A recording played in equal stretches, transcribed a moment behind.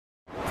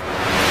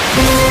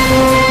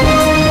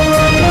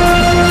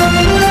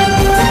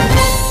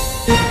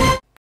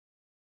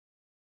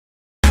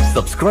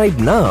Subscribe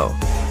now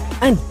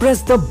and press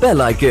the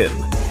bell icon.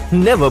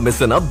 Never miss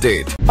an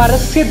update.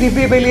 പരസ്യ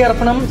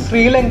ദിവ്യബലിയർപ്പണം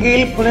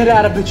ശ്രീലങ്കയിൽ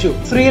പുനരാരംഭിച്ചു.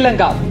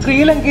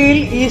 ശ്രീലങ്കയിൽ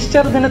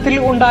ഈസ്റ്റർ ദിനത്തിൽ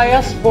ഉണ്ടായ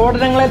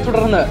സ്ഫോടനങ്ങളെ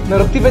തുടർന്ന്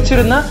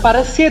നിർത്തിവച്ചിരുന്ന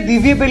പരസ്യ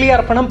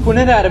ദിവ്യബലിയർപ്പണം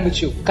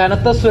പുനരാരംഭിച്ചു.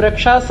 കനത്ത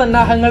സുരക്ഷാ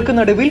സന്നാഹങ്ങൾക്ക്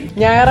നടുവിൽ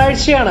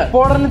ഞായറാഴ്ചയാണ്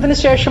സ്ഫോടനത്തിന്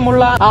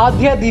ശേഷമുള്ള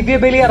ആദ്യ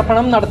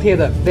ദിവ്യബലിയർപ്പണം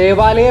നടത്തിയത്.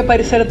 ദേവാലയ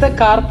പരിസരത്ത്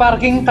കാർ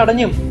പാർക്കിംഗ്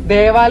തടഞ്ഞും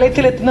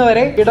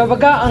ദേവാലയത്തിലെത്തുന്നവരെ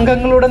ഇടവക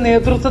അംഗങ്ങളുടെ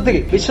നേതൃത്വത്തിൽ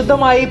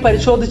വിശദമായി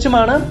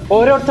പരിശോധിച്ചുമാണ്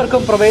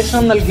ഓരോരുത്തർക്കും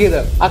പ്രവേശനം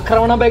നൽകിയത്.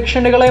 ആക്രമണ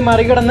ഭീഷണികളെ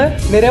മറികടന്ന്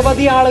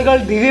നിരവധി ആളുകൾ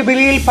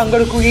ദിവ്യബലിയിൽ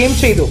പങ്കെടുക്കുകയും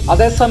ചെയ്തു.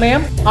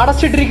 അതേസമയം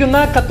അടച്ചിട്ടിരിക്കുന്ന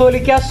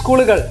കത്തോലിക്ക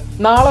സ്കൂളുകൾ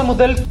നാളെ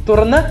മുതൽ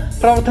തുറന്ന്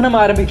പ്രവർത്തനം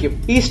ആരംഭിക്കും.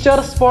 ഈസ്റ്റർ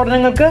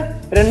സ്ഫോടനങ്ങൾക്ക്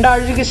 2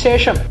 ആഴ്ചയ്ക്ക്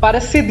ശേഷം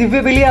പരസ്യ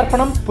ദിവ്യബലി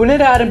അർപ്പണം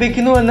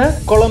പുനരാരംഭിക്കുന്നുവെന്ന്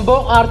കൊളംബോ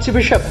ആർച്ച്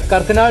ബിഷപ്പ്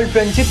കർദിനാൾ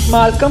രഞ്ജിത്ത്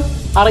മാൽക്കം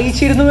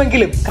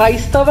അറിയിച്ചിരുന്നുവെങ്കിലും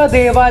ക്രൈസ്തവ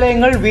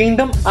ദേവാലയങ്ങൾ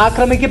വീണ്ടും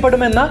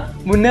ആക്രമിക്കപ്പെടുമെന്ന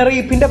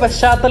മുന്നറിയിപ്പിന്റെ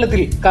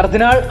പശ്ചാത്തലത്തിൽ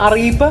കർദിനാൾ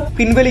അറിയിപ്പ്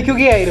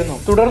പിൻവലിക്കുകയായിരുന്നു.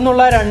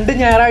 തുടർന്നുള്ള 2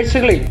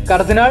 ഞായറാഴ്ചകളിൽ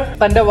കർദിനാൾ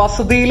തന്റെ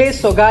വസതിയിലെ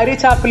സ്വകാര്യ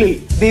ചാപ്പലിൽ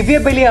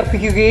ദിവ്യബലി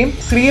അർപ്പിക്കുകയും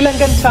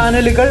ശ്രീലങ്കൻ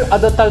ചാനലുകൾ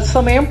അത്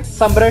തത്സമയം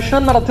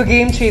സംപ്രേഷണം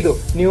നടത്തുകയും ചെയ്തു.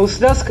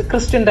 News desk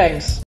Christian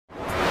times.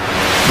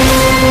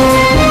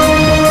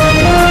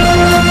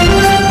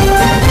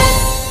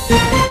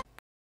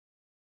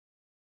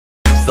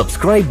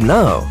 Subscribe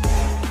now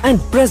and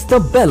press the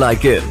bell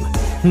icon.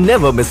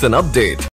 Never miss an update.